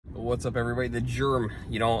What's up, everybody? The Germ.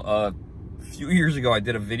 You know, a few years ago I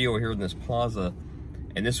did a video here in this plaza,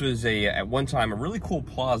 and this was at one time a really cool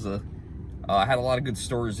plaza. Had a lot of good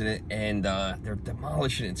stores in it, and they're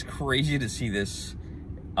demolishing it. It's crazy to see this.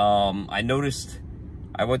 I noticed,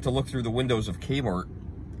 I went to look through the windows of Kmart,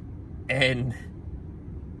 and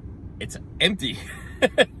it's empty.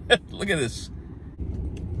 Look at this.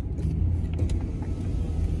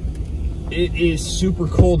 It is super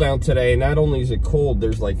cold out today. Not only is it cold,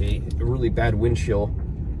 there's like a really bad wind chill.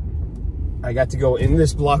 I got to go in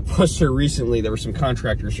this Blockbuster recently. There were some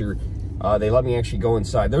contractors here. They let me actually go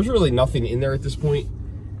inside. There's really nothing in there at this point.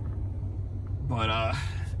 But,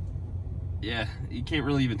 yeah, you can't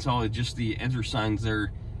really even tell. It's just the enter signs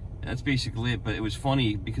there. That's basically it. But it was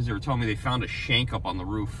funny because they were telling me they found a shank up on the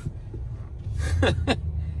roof.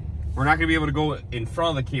 We're not going to be able to go in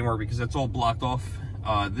front of the Kmart because that's all blocked off.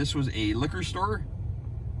 This was a liquor store.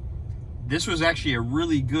 This was actually a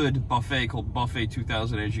really good buffet called Buffet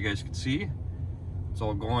 2000, as you guys can see. It's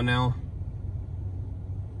all gone now.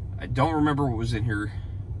 I don't remember what was in here.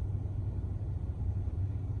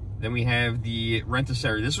 Then we have the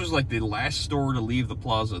Rent-A-Center. This was like the last store to leave the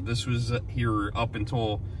plaza. This was here up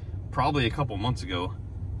until probably a couple months ago.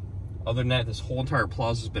 Other than that, this whole entire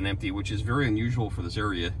plaza has been empty, which is very unusual for this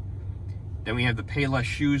area. Then we have the Payless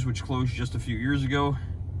Shoes, which closed just a few years ago.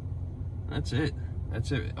 That's it.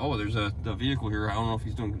 That's it. Oh, there's a vehicle here. I don't know if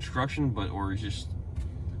he's doing construction, or he's just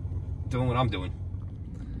doing what I'm doing.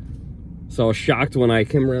 So I was shocked when I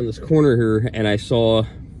came around this corner here and I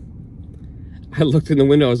looked in the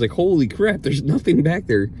window. I was like, holy crap, there's nothing back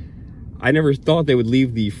there. I never thought they would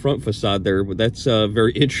leave the front facade there, but that's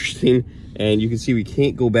very interesting. And you can see we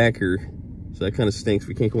can't go back here. So that kind of stinks.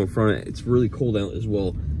 We can't go in front of it. It's really cold out as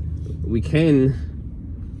well. We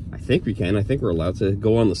can, I think we're allowed to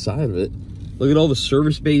go on the side of it. Look at all the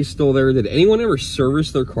service bays still there. Did anyone ever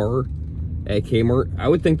service their car at Kmart? I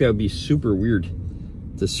would think that would be super weird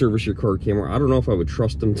to service your car at Kmart. I don't know if I would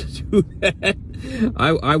trust them to do that.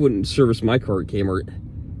 I wouldn't service my car at Kmart.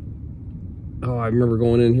 Oh, I remember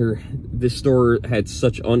going in here. This store had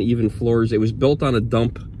such uneven floors. It was built on a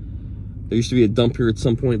dump. There used to be a dump here at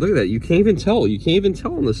some point. Look at that. You can't even tell. You can't even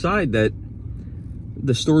tell on the side that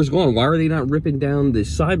the store's gone. Why are they not ripping down the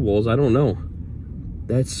sidewalls? I don't know.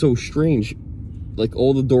 That's so strange. Like,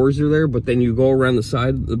 all the doors are there, but then you go around the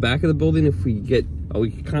side, the back of the building. If we get, we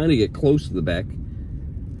can kind of get close to the back,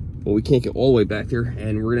 but we can't get all the way back there.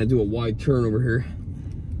 And we're gonna do a wide turn over here.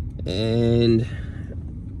 And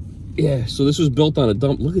yeah, so this was built on a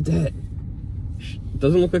dump. Look at that. It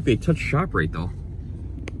doesn't look like they touched ShopRite though.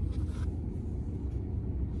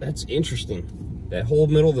 That's interesting. That whole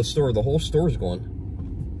middle of the store, the whole store's gone.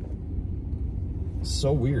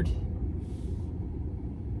 So weird.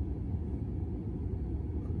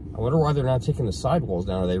 I wonder why they're not taking the sidewalls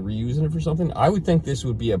down. Are they reusing it for something? I would think this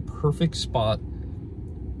would be a perfect spot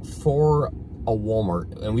for a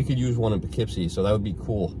Walmart, and we could use one in Poughkeepsie, so that would be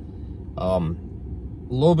cool. A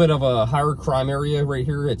little bit of a higher crime area right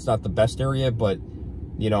here. It's not the best area, but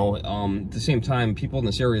you know, at the same time, people in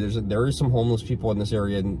this area, there is some homeless people in this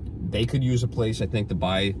area, and they could use a place, I think, to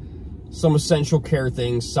buy some essential care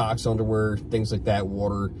things, socks, underwear, things like that,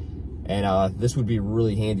 water. And this would be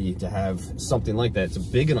really handy to have something like that. It's a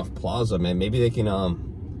big enough plaza, man. Maybe they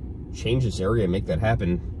can change this area and make that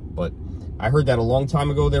happen. But I heard that a long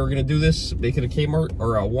time ago they were going to do this, make it a Kmart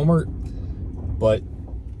or a Walmart. But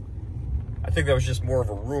I think that was just more of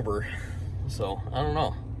a rumor. So I don't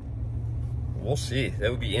know. We'll see.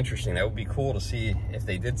 That would be interesting. That would be cool to see if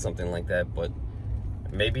they did something like that. But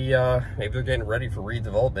maybe they're getting ready for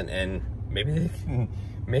redevelopment, and maybe they can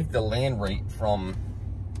make the land rate from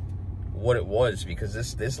what it was, because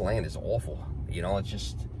this land is awful. You know, it's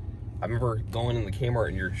just, I remember going in the Kmart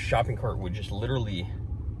and your shopping cart would just literally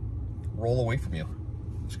roll away from you.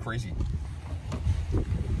 It's crazy.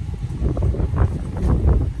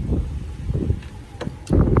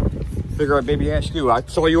 Figure I'd maybe ask you. I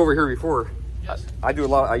saw you over here before. Yes. I do a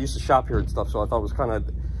lot. I used to shop here and stuff, so I thought it was kind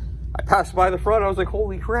of, I passed by the front, I was like,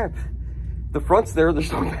 holy crap. The front's there,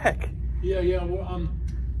 there's no back. Yeah, well,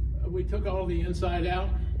 we took all the inside out.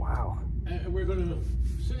 Wow. And we're gonna,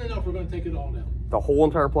 soon enough, we're gonna take it all down. The whole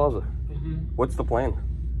entire plaza? Mm-hmm. What's the plan?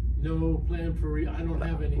 No plan for, I don't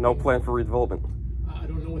have any. No plan for redevelopment? I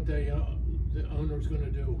don't know what the owner's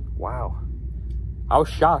gonna do. Wow. I was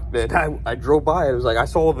shocked, man. I drove by, it was like, I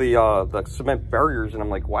saw the cement barriers, and I'm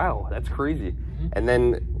like, wow, that's crazy. Mm-hmm. And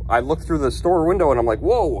then I looked through the store window, and I'm like,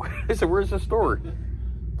 whoa. I said, where's the store?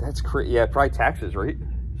 That's crazy. Yeah, probably taxes, right?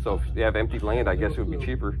 So if you have empty land, I guess it would be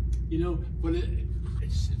cheaper. You know, but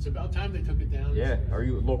it's about time they took it down. Yeah. Are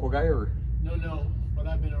you a local guy or? No. but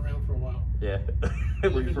I've been around for a while. Yeah. I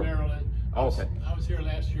live in Maryland. Oh, okay. I was here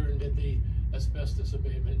last year and did the asbestos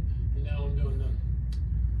abatement, and now I'm doing the...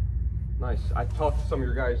 Nice. I talked to some of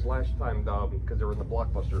your guys last time because they were in the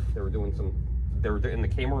Blockbuster. They were doing some, they were in the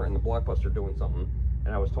Kmart and the Blockbuster doing something,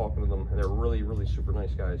 and I was talking to them, and they're really, really super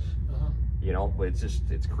nice guys. You know, but it's just,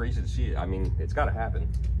 it's crazy to see it. I mean, it's got to happen.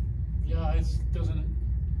 Yeah, it's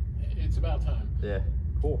about time. Yeah,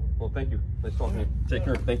 cool. Well, thank you. Nice talking to you. Take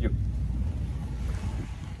care. Thank you.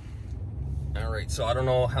 All right, so I don't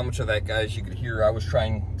know how much of that, guys, you could hear. I was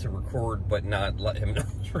trying to record, but not let him know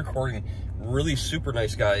I was recording. Really super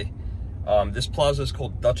nice guy. This plaza is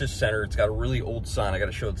called Duchess Center. It's got a really old sign. I got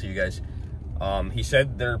to show it to you guys. He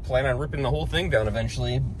said they're planning on ripping the whole thing down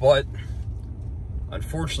eventually, but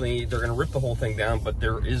unfortunately, they're going to rip the whole thing down, but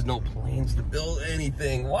there is no plans to build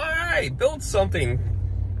anything. Why? Build something.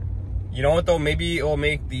 You know what, though? Maybe it will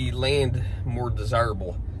make the land more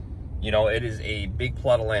desirable. You know, it is a big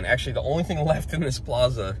plot of land. Actually, the only thing left in this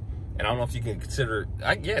plaza, and I don't know if you can consider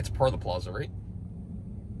it, yeah, it's part of the plaza, right?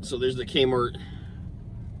 So there's the Kmart,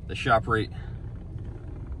 the ShopRite,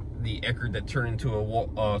 the Eckerd that turned into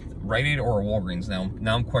a Rite Aid or a Walgreens.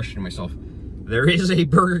 Now I'm questioning myself. There is a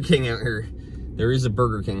Burger King out here. There is a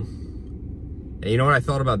Burger King. And you know what I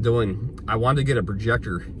thought about doing? I wanted to get a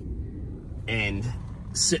projector and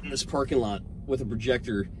sit in this parking lot with a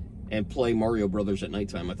projector and play Mario Brothers at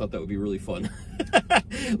nighttime. I thought that would be really fun.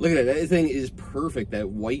 Look at that. That thing is perfect. That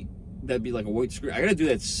white, that'd be like a white screen. I gotta do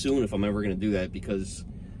that soon if I'm ever gonna do that, because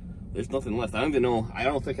there's nothing left. I don't even know. I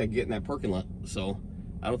don't think I can get in that parking lot, so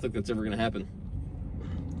I don't think that's ever gonna happen.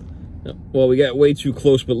 Well, we got way too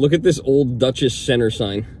close, but look at this old Duchess Center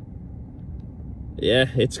sign. Yeah,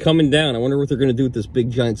 it's coming down. I wonder what they're gonna do with this big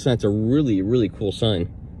giant sign. It's a really, really cool sign.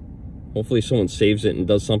 Hopefully someone saves it and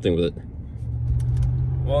does something with it.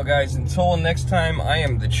 Well, guys, until next time, I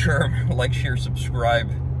am the Germ. Like, share, subscribe.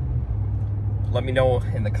 Let me know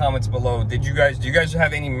in the comments below. Do you guys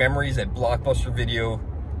have any memories at Blockbuster Video,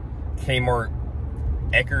 Kmart,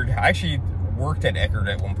 Eckerd? I actually worked at Eckerd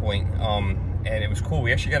at one point, and it was cool.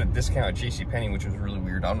 We actually got a discount at JCPenney, which was really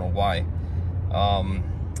weird. I don't know why.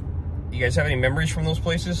 You guys have any memories from those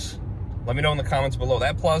places? Let me know in the comments below.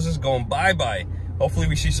 That plaza's going bye-bye. Hopefully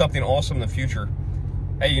we see something awesome in the future.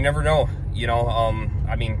 Hey, you never know. You know,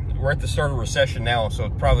 I mean, we're at the start of a recession now, so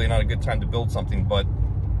it's probably not a good time to build something, but,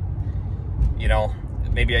 you know,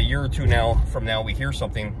 maybe a year or two from now, we hear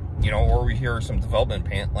something, you know, or we hear some development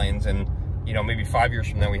plans, and, you know, maybe 5 years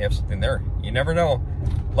from now, we have something there. You never know.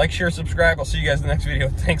 Like, share, subscribe. I'll see you guys in the next video.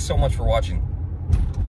 Thanks so much for watching.